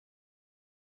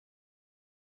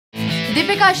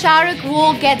Deepika Shahrukh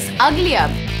war gets uglier.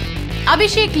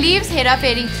 Abhishek leaves Hera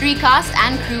Fairy 3 cast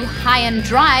and crew high and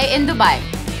dry in Dubai.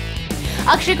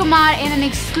 Akshay Kumar in an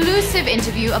exclusive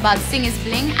interview about Singh is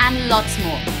Bling and lots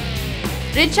more.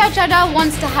 Richa-Randeep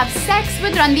wants to have sex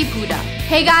with Randeep.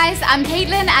 Hey guys, I'm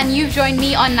Caitlin and you've joined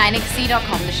me on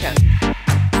 9xc.com, the show.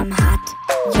 I'm hot,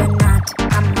 you're not,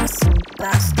 I'm a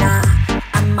superstar.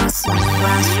 I'm a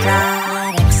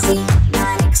superstar. 9xc,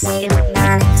 9xc.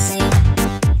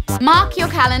 Mark your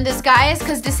calendars, guys,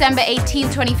 because December 18,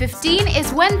 2015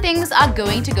 is when things are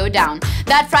going to go down.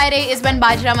 That Friday is when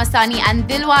Bajra Mastani and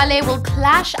Dilwale will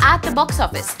clash at the box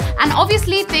office. And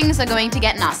obviously, things are going to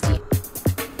get nasty.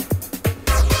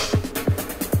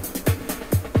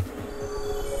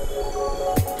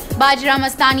 Bajra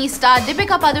Mastani star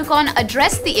Deepika Padukone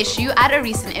addressed the issue at a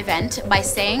recent event by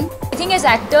saying, I think as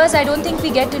actors, I don't think we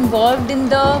get involved in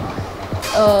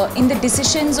the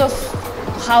decisions of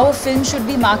how a film should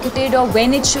be marketed or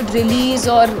when it should release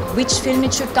or which film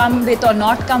it should come with or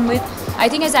not come with. I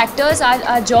think as actors,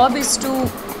 our job is to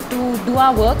do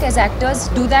our work as actors,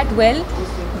 do that well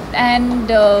and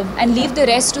leave the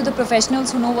rest to the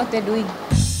professionals who know what they're doing.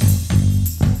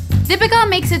 Deepika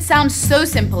makes it sound so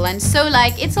simple and so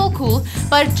like it's all cool,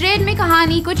 but trade mein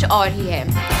kahani kuch aur hi hai.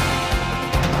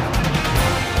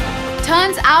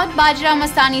 Turns out Bajra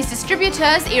Mastani's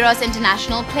distributors, Eros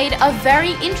International, played a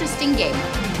very interesting game.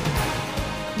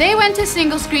 They went to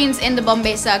single screens in the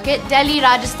Bombay circuit, Delhi,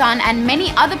 Rajasthan and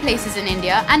many other places in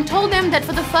India and told them that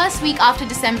for the first week after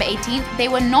December 18th, they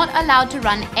were not allowed to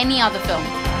run any other film.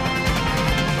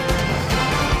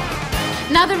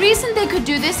 Now the reason they could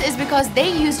do this is because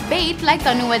they used bait like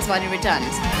Tanu Weds Wani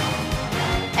Returns.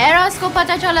 Eros ko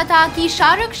pata chala tha ki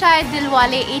Shahrukh shayad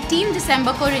Dilwale 18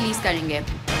 December ko release karenge.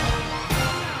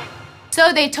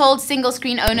 So they told single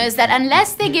screen owners that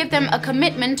unless they give them a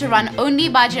commitment to run only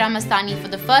Bajra Mastani for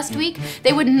the first week,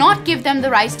 they would not give them the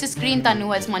rights to screen Tanu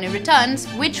Weds Wani Returns,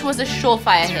 which was a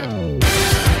surefire hit.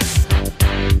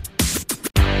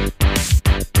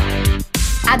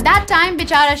 At that time,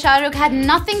 Bichara Shahrukh had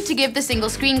nothing to give the single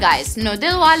screen guys. No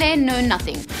Dilwale, no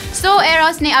nothing. So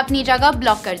Eros ne apni jagah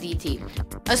block kar di thi.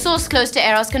 A source close to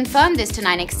Eros confirmed this to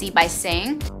 9xc by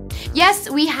saying, yes,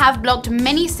 we have blocked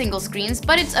many single screens,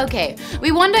 but it's okay.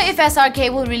 We wonder if SRK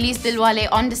will release Dilwale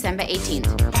on December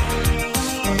 18th.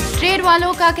 Trade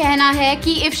walon ka कहना है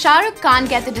कि if Shahrukh can't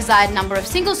get the desired number of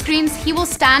single screens, he will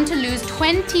stand to lose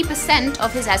 20%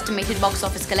 of his estimated box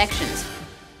office collections.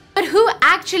 But who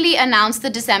actually announced the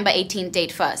December 18th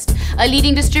date first? A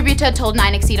leading distributor told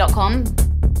 9xc.com.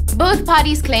 Both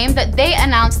parties claim that they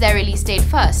announced their release date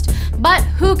first, but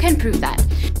who can prove that?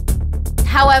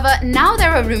 However, now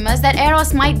there are rumors that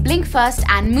Eros might blink first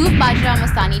and move Bajra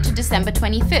Mastani to December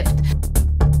 25th.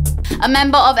 A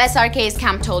member of SRK's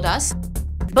camp told us,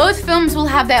 both films will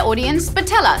have their audience, but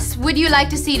tell us, would you like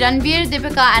to see Ranveer,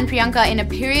 Deepika and Priyanka in a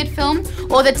period film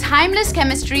or the timeless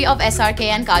chemistry of SRK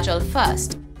and Kajol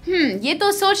first? ये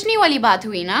तो सोचने वाली बात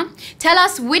हुई ना? Tell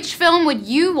us which film would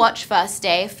you watch first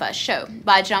day, first show?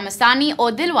 Bajra Mastani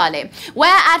or Dilwale? We're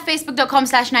at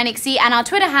facebook.com/9xc and our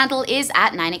Twitter handle is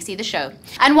at 9xc the show.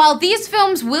 And while these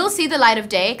films will see the light of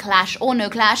day, clash or no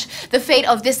clash, the fate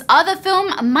of this other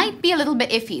film might be a little bit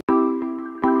iffy.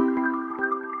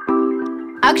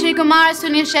 Akshay Kumar,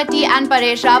 Sunil Shetty and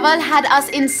Paresh Rawal had us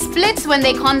in splits when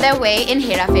they conned their way in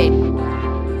Hera Fairy.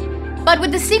 But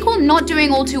with the sequel not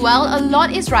doing all too well, a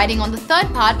lot is riding on the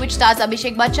third part, which stars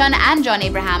Abhishek Bachchan and John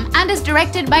Abraham and is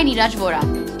directed by Neeraj Vora.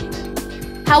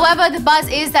 However, the buzz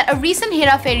is that a recent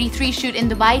Hera Fairy 3 shoot in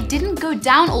Dubai didn't go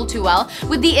down all too well,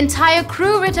 with the entire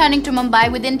crew returning to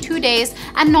Mumbai within 2 days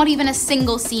and not even a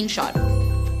single scene shot.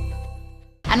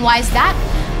 And why is that?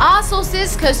 Our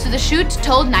sources close to the shoot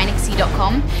told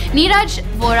 9xc.com, Neeraj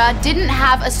Vora didn't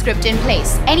have a script in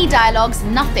place, any dialogues,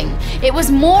 nothing. It was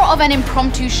more of an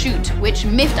impromptu shoot, which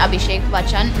miffed Abhishek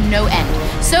Bachchan no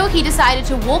end. So he decided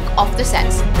to walk off the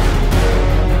sets.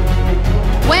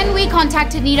 When we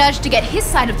contacted Neeraj to get his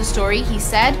side of the story, he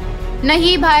said,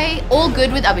 Nahi bhai, all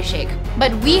good with Abhishek.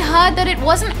 But we heard that it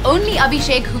wasn't only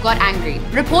Abhishek who got angry.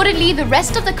 Reportedly, the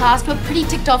rest of the cast were pretty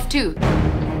ticked off too.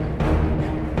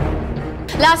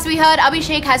 Last we heard,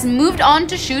 Abhishek has moved on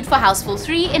to shoot for Houseful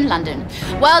 3 in London.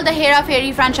 Well, the Hera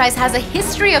Fairy franchise has a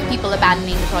history of people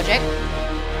abandoning the project.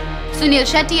 Sunil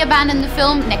Shetty abandoned the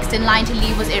film. Next in line to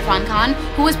leave was Irfan Khan,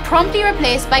 who was promptly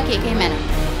replaced by KK Menon.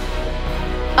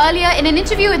 Earlier, in an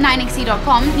interview with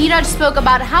 9xc.com, Neeraj spoke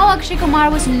about how Akshay Kumar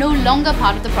was no longer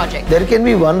part of the project. There can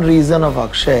be one reason of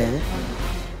Akshay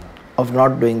of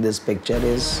not doing this picture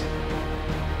is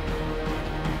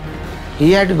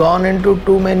he had gone into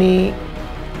too many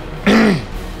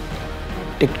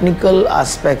technical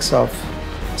aspects of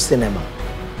cinema.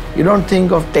 You don't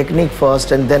think of technique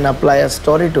first and then apply a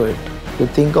story to it. You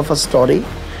think of a story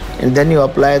and then you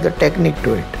apply the technique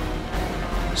to it.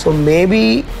 So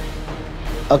maybe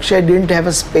Akshay didn't have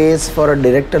a space for a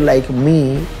director like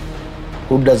me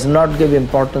who does not give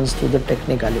importance to the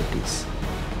technicalities.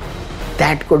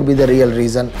 That could be the real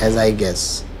reason, as I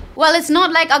guess. Well, it's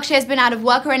not like Akshay has been out of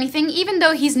work or anything, even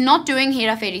though he's not doing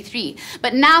Hera Fairy 3.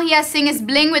 But now he has Sing Is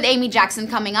Bling with Amy Jackson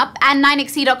coming up, and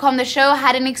 9XC.com The Show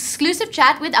had an exclusive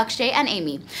chat with Akshay and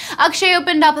Amy. Akshay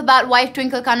opened up about wife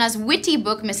Twinkle Khanna's witty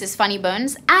book, Mrs. Funny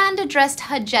Bones, and addressed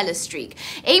her jealous streak.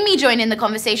 Amy joined in the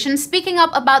conversation, speaking up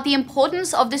about the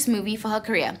importance of this movie for her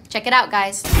career. Check it out,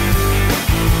 guys.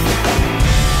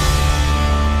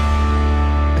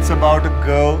 It's about a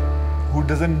girl who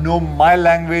doesn't know my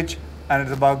language, and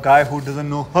it's about a guy who doesn't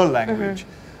know her language.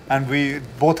 And we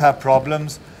both have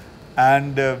problems.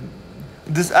 And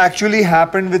this actually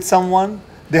happened with someone.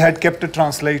 They had kept a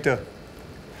translator.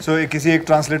 So किसी एक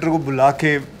translator को बुला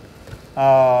के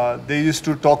they used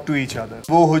to talk to each other.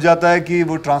 वो हो जाता है कि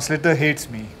वो translator hates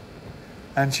me.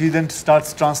 And she then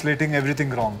starts translating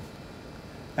everything wrong.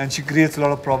 And she creates a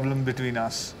lot of problem between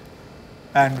us.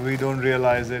 And we don't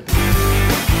realize it.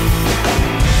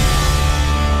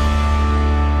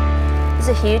 It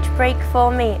was a huge break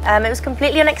for me. It was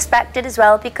completely unexpected as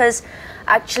well because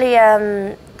actually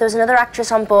there was another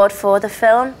actress on board for the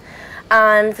film,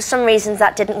 and for some reasons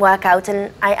that didn't work out,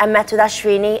 and I met with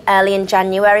Ashwini early in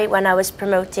January when I was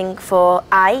promoting for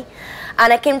I,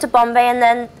 and I came to Bombay and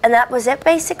that was it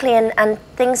basically, and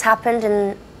things happened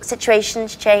and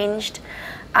situations changed,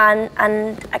 and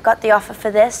I got the offer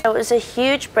for this. So it was a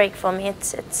huge break for me.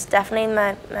 It's definitely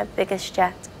my biggest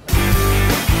jet.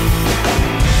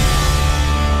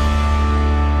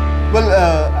 Well,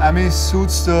 Amy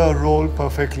suits the role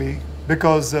perfectly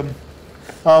because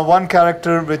one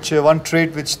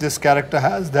trait which this character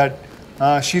has, that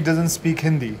she doesn't speak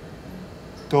Hindi.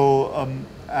 So,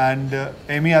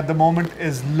 Amy at the moment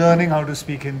is learning how to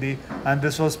speak Hindi, and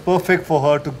this was perfect for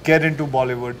her to get into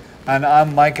Bollywood.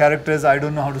 And my character is, I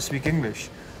don't know how to speak English.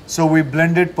 So we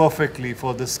blended perfectly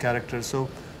for this character. So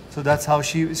that's how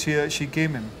she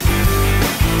came in.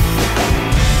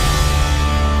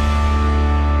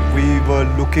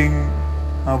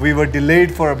 We were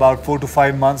delayed for about 4 to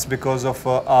 5 months because of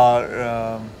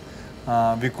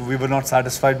we were not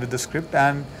satisfied with the script,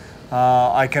 and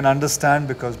I can understand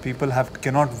because people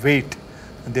cannot wait.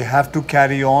 They have to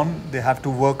carry on, they have to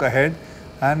work ahead,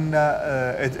 and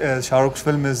Shahrukh's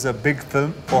film is a big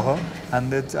film for her,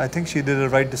 and I think she did the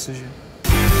right decision.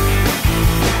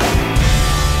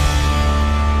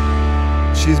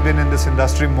 She's been in this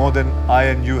industry more than I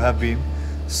and you have been.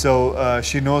 So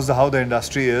she knows how the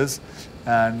industry is,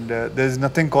 and there's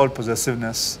nothing called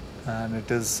possessiveness, and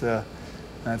it's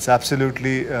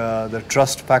absolutely the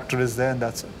trust factor is there, and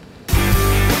that's it.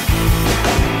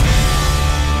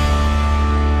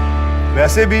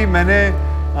 वैसे भी मैंने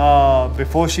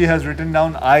before she has written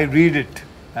down, I read it,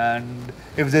 and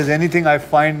if there's anything I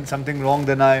find something wrong,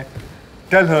 then I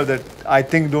tell her that I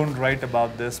think don't write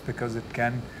about this because it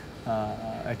can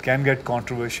get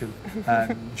controversial,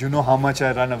 and you know how much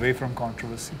I run away from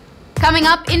controversy. Coming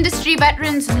up, industry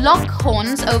veterans lock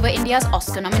horns over India's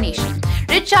Oscar nomination.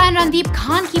 Richa and Randeep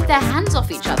can't keep their hands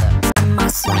off each other.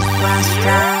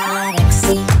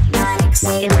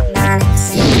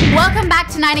 Welcome back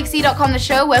to 9XC.com The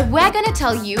Show, where we're going to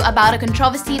tell you about a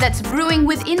controversy that's brewing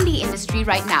within the industry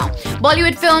right now.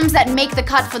 Bollywood films that make the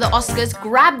cut for the Oscars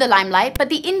grab the limelight, but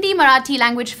the Hindi Marathi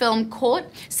language film Court,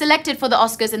 selected for the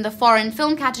Oscars in the foreign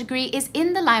film category, is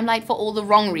in the limelight for all the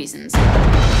wrong reasons.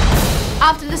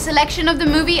 After the selection of the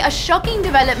movie, a shocking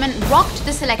development rocked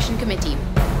the selection committee.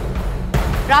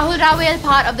 Rahul Rawal,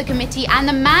 part of the committee and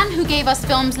the man who gave us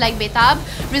films like Betab,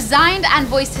 resigned and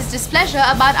voiced his displeasure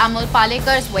about Amol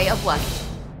Palekar's way of working.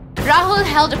 Rahul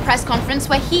held a press conference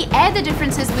where he aired the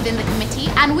differences within the committee,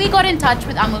 and we got in touch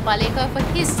with Amol Palekar for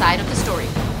his side of the story.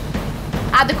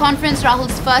 At the conference,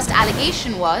 Rahul's first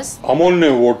allegation was, Amol ने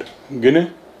vote गिने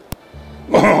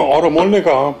और अमोल ने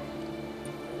कहा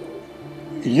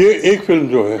ये एक film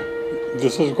जो है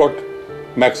this has got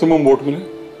maximum vote मिले,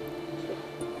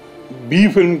 बी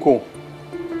फिल्म को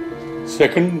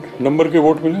सेकंड नंबर के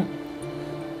वोट मिले,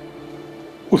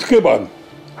 उसके बाद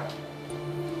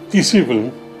तीसरी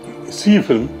फिल्म सी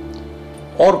फिल्म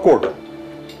और कोर्ट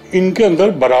इनके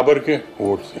अंदर बराबर के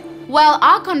वोट से. Well,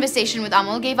 our conversation with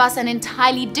Amol gave us an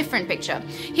entirely different picture.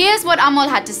 Here's what Amol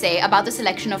had to say about the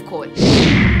selection of Court.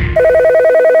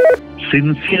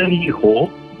 Sincerely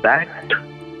hope that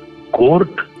Court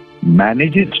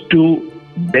manages to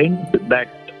dent that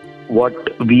what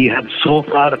we have so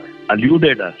far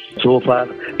alluded us. So far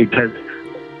it has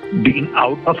been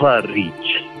out of our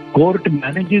reach. Court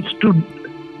manages to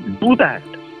do that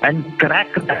and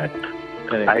crack that.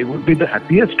 Correct. I would be the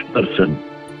happiest person.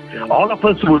 All of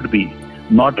us would be.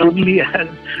 Not only as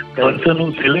person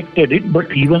who selected it,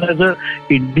 but even as an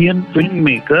Indian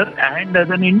filmmaker and as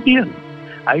an Indian.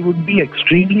 I would be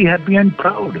extremely happy and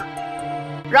proud.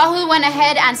 Rahul went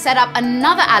ahead and set up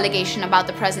another allegation about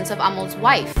the presence of Amol's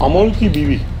wife. Amol की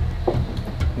बीवी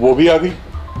वो भी आ गई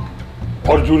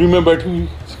और jury में बैठी हुई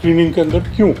screening के अंदर।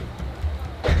 क्यों?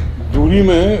 जूरी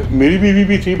में मेरी बीवी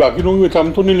भी थी, बाकी लोग भी,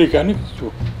 हम तो नहीं लेके आए ना किसी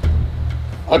को।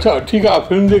 अच्छा ठीक है, आप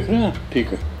फिल्म देख रहे हैं, ठीक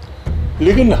है,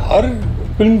 लेकिन हर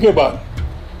फिल्म के बाद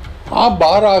आप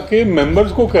बाहर आके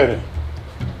मेंबर्स को कह रहे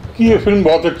हैं कि ये फिल्म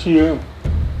बहुत अच्छी है,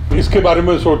 इसके बारे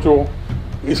में सोचो,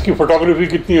 इसकी फोटोग्राफी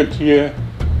कितनी अच्छी है।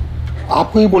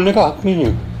 आपको ये बोलने का हक नहीं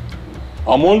है।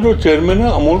 अमोल जो चेयरमैन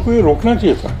है, अमोल को ये रोकना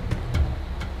चाहिए था।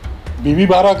 बीवी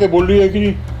बाहर आके बोल रही है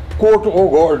कि court, O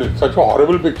God, such a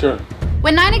horrible picture.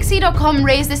 When 9XC.com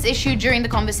raised this issue during the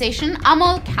conversation,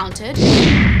 Amol countered.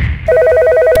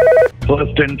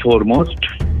 First and foremost,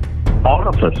 all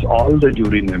of us, all the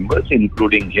jury members,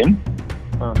 including him,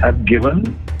 have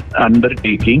given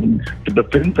undertaking to the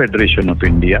Film Federation of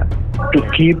India to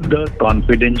keep the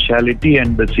confidentiality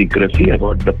and the secrecy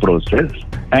about the process.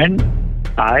 And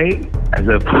I, as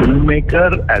a filmmaker,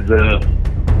 as a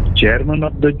chairman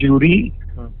of the jury,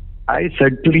 I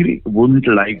certainly wouldn't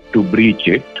like to breach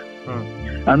it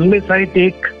unless I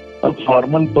take a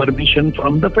formal permission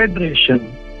from the Federation.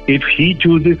 If he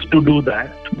chooses to do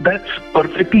that, that's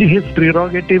perfectly his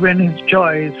prerogative and his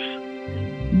choice.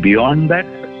 Beyond that,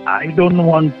 I don't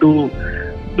want to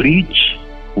breach,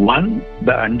 one,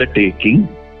 the undertaking,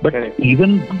 but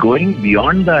even going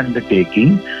beyond the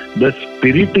undertaking, the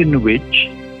spirit in which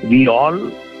we all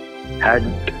had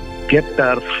kept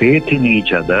our faith in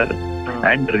each other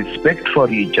and respect for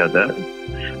each other,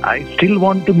 I still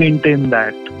want to maintain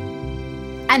that.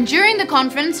 And during the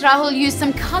conference, Rahul used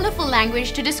some colorful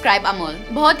language to describe Amol.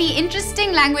 बहुत ही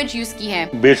interesting language use की है.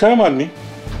 बेशर्म आदमी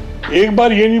एक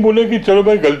बार ये नहीं बोले कि चलो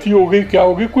भाई गलती हो गई, क्या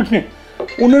हो गई, कुछ नहीं।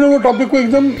 उन्होंने वो टॉपिक को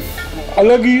एकदम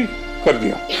अलग ही कर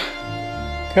दिया।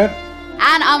 खैर।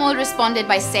 And Amol responded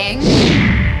by saying,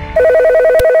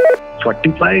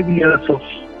 45 years of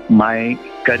my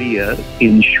career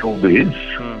in showbiz,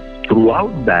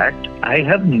 throughout that, I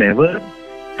have never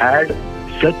had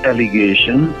such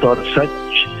allegations or such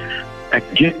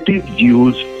adjectives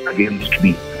used against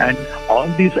me. And all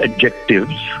these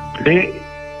adjectives, today,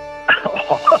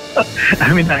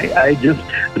 I mean, I just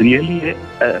really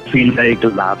feel like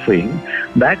laughing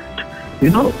that, you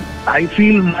know, I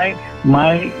feel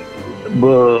my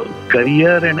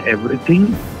career and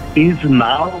everything is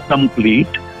now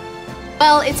complete.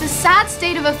 Well, it's a sad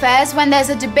state of affairs when there's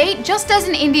a debate just as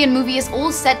an Indian movie is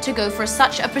all set to go for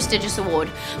such a prestigious award.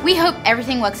 We hope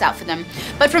everything works out for them.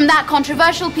 But from that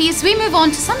controversial piece, we move on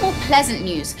to some more pleasant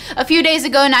news. A few days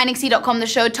ago, 9XC.com The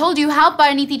Show told you how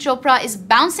Parineeti Chopra is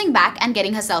bouncing back and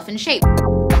getting herself in shape.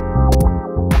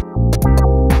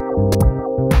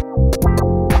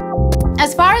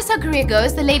 As far as her career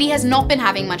goes, the lady has not been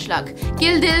having much luck.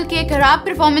 Kill Dil के खराब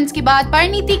performance के बाद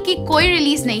Parineeti की कोई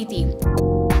release नहीं थी.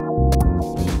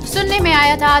 सुनने में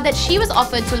आया था that she was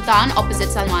offered Sultan opposite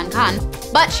Salman Khan,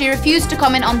 but she refused to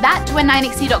comment on that when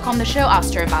 9XC.com The Show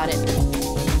asked her about it.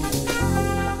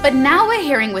 But now we're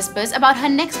hearing whispers about her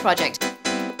next project.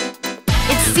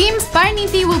 It seems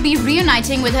Parineeti will be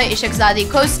reuniting with her Ishaqzadi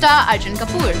co-star Arjun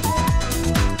Kapoor.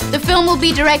 The film will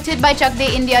be directed by Chak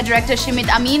De India director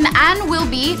Shimit Amin and will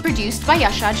be produced by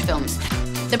Yash Raj Films,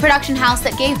 the production house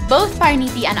that gave both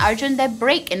Parineeti and Arjun their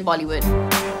break in Bollywood.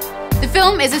 The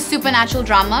film is a supernatural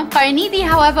drama. Parineeti,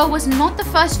 however, was not the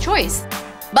first choice.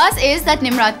 Buzz is that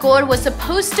Nimrat Kaur was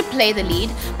supposed to play the lead,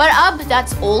 but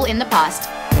that's all in the past.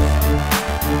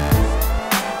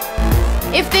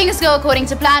 If things go according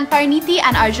to plan, Parineeti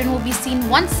and Arjun will be seen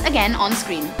once again on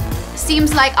screen.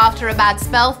 Seems like after a bad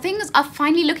spell, things are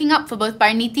finally looking up for both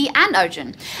Parineeti and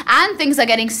Arjun. And things are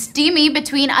getting steamy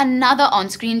between another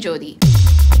on-screen Jodi.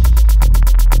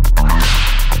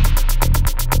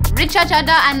 Richa-Randeep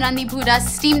and Randeep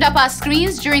steamed up our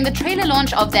screens during the trailer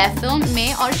launch of their film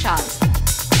May Aur Shaz.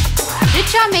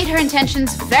 Richa made her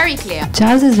intentions very clear.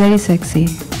 Charles is very sexy,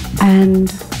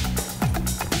 and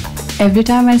every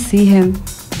time I see him,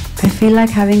 I feel like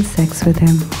having sex with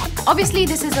him. Obviously,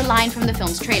 this is a line from the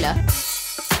film's trailer.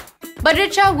 But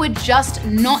Richa would just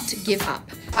not give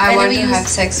up. I want to have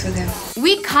sex with him.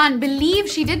 We can't believe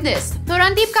she did this. So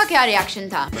Randeep ka kya reaction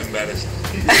tha? Embarrassed.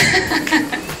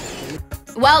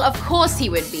 Well, of course he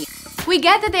would be. We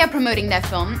get that they are promoting their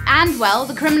film, and well,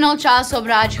 the criminal Charles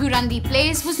Sobraj, who Randeep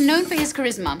plays, was known for his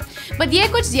charisma. But ye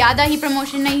kuch zyada hi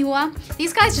promotion nahi hua.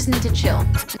 These guys just need to chill.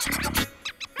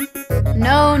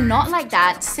 No, not like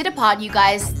that. Sit apart, you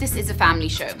guys. This is a family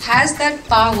show. Has that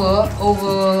power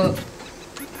over,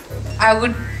 I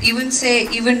would even say,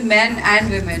 even men and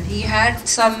women. He had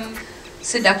some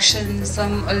seduction,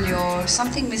 some allure,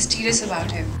 something mysterious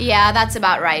about him. Yeah, that's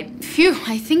about right. Phew,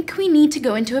 I think we need to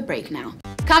go into a break now.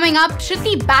 Coming up,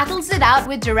 Shruti battles it out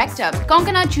with director.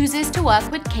 Konkona chooses to work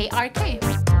with KRK.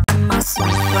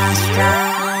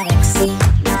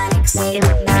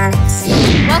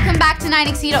 Welcome back to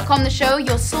 9XE.com, the show,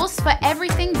 your source for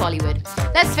everything Bollywood.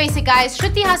 Let's face it, guys,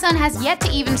 Shruti Hassan has yet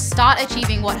to even start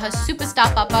achieving what her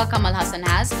superstar papa Kamal Hassan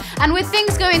has. And with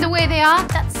things going the way they are,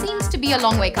 that seems to be a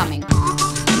long way coming.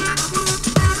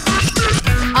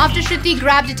 After Shruti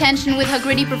grabbed attention with her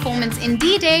gritty performance in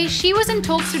D-Day, she was in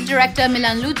talks with director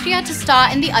Milan Luthria to star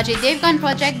in the Ajay Devgan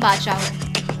project Badshah.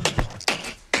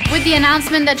 With the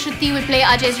announcement that Shruti would play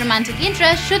Ajay's romantic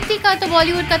interest, Shruti ka to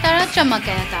Bollywood ka tara chammak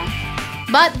gaya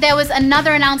tha. But there was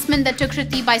another announcement that took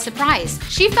Shruti by surprise.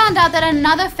 She found out that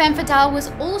another femme fatale was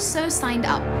also signed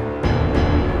up.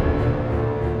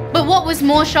 But what was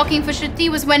more shocking for Shruti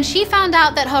was when she found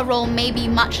out that her role may be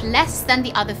much less than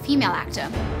the other female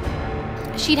actor.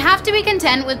 She'd have to be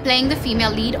content with playing the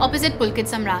female lead opposite Pulkit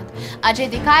Samrat. Ajay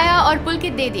Dikhaya or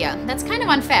Pulkit De Diya. That's kind of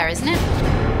unfair, isn't it?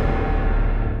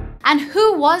 And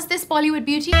who was this Bollywood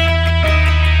beauty?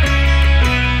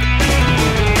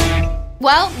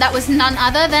 Well, that was none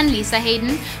other than Lisa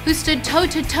Hayden, who stood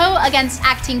toe-to-toe against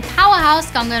acting powerhouse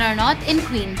Kangana Ranaut in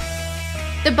Queen.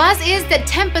 The buzz is that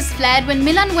tempers flared when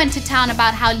Milan went to town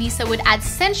about how Lisa would add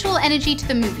sensual energy to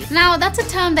the movie. Now, that's a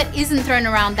term that isn't thrown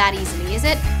around that easily, is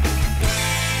it?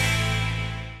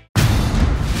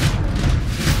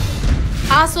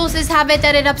 Our sources have it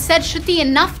that it upset Shruti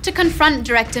enough to confront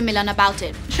director Milan about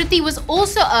it. Shruti was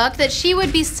also irked that she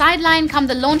would be sidelined come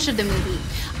the launch of the movie.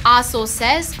 Our source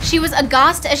says she was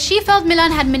aghast as she felt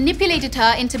Milan had manipulated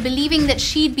her into believing that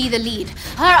she'd be the lead.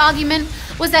 Her argument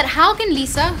was that how can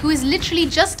Lisa, who is literally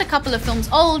just a couple of films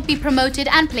old, be promoted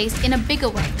and placed in a bigger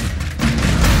way?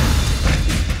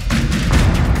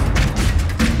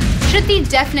 Shruti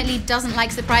definitely doesn't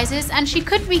like surprises, and she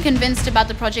couldn't be convinced about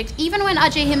the project even when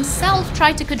Ajay himself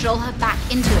tried to cajole her back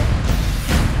into it.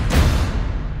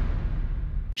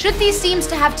 Shruti seems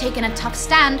to have taken a tough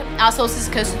stand. Our sources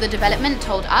close to the development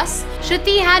told us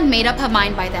Shruti had made up her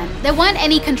mind by then. There weren't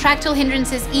any contractual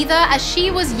hindrances either, as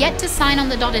she was yet to sign on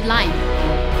the dotted line.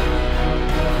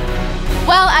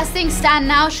 Well, as things stand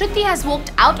now, Shruti has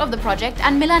walked out of the project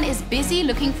and Milan is busy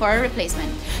looking for a replacement.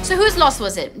 So whose loss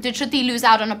was it? Did Shruti lose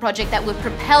out on a project that would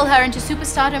propel her into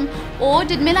superstardom? Or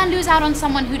did Milan lose out on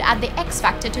someone who'd add the X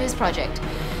factor to his project?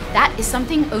 That is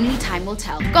something only time will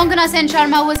tell. Konkona Sen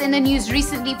Sharma was in the news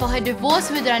recently for her divorce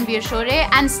with Ranveer Shore,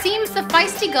 and seems the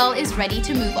feisty girl is ready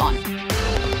to move on.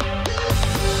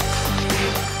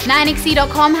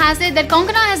 9XE.com has it that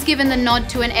Konkona has given the nod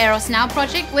to an Eros Now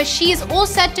project where she is all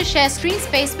set to share screen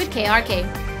space with KRK.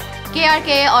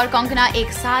 KRK और Konkona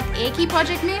एक साथ एक ही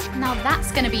project में? Now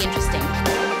that's gonna be interesting.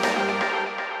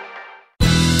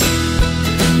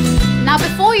 Now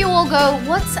before you all go,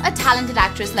 what's a talented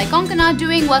actress like Konkona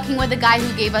doing working with the guy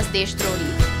who gave us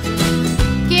Deshdrohi?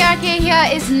 KRK here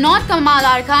is not Kamal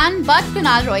R. Khan but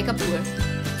Kunal Roy Kapoor.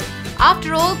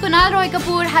 After all, Kunal Roy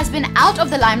Kapoor has been out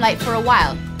of the limelight for a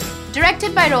while.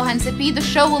 Directed by Rohan Sippy, the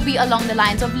show will be along the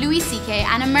lines of Louis C.K.,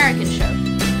 an American show.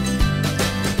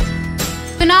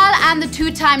 Kunal and the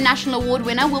two-time National Award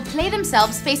winner will play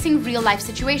themselves facing real-life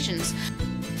situations.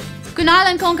 Kunal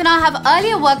and Konkona have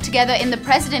earlier worked together in The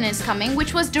President Is Coming,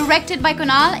 which was directed by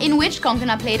Kunal, in which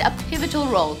Konkona played a pivotal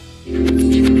role.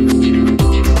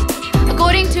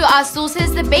 According to our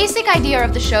sources, the basic idea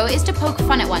of the show is to poke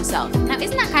fun at oneself. Now,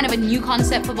 isn't that kind of a new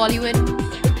concept for Bollywood?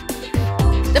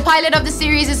 The pilot of the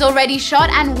series is already shot,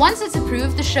 and once it's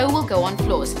approved, the show will go on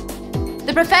floors.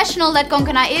 The professional that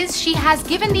Konkona is, she has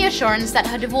given the assurance that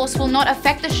her divorce will not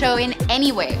affect the show in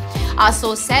any way. Our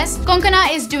source says,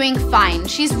 Konkona is doing fine.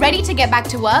 She's ready to get back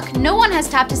to work. No one has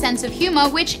tapped a sense of humor,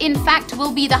 which in fact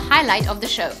will be the highlight of the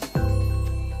show.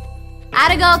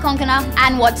 Atta girl Konkona.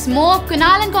 And what's more,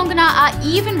 Kunal and Konkona are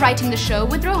even writing the show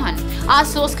with Rohan. Our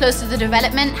source close to the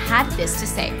development had this to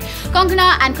say.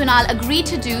 Konkona and Kunal agreed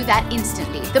to do that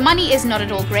instantly. The money is not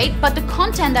at all great, but the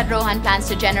content that Rohan plans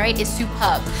to generate is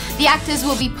superb. The actors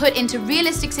will be put into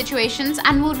realistic situations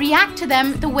and will react to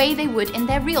them the way they would in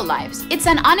their real lives. It's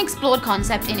an unexplored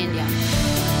concept in India.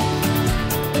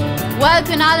 Well,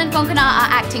 Kunal and Konkona are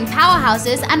acting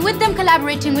powerhouses, and with them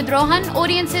collaborating with Rohan,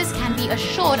 audiences can be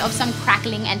assured of some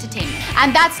crackling entertainment.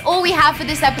 And that's all we have for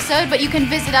this episode, but you can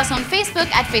visit us on Facebook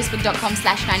at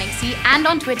facebook.com/9XE and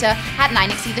on Twitter at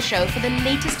 9XE The Show for the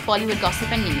latest Bollywood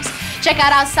gossip and news. Check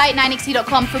out our site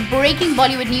 9xe.com for breaking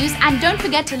Bollywood news, and don't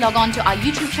forget to log on to our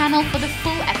YouTube channel for the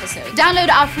full episode. Download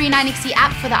our free 9xe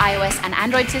app for the iOS and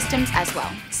Android systems as well.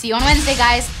 See you on Wednesday,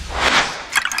 guys.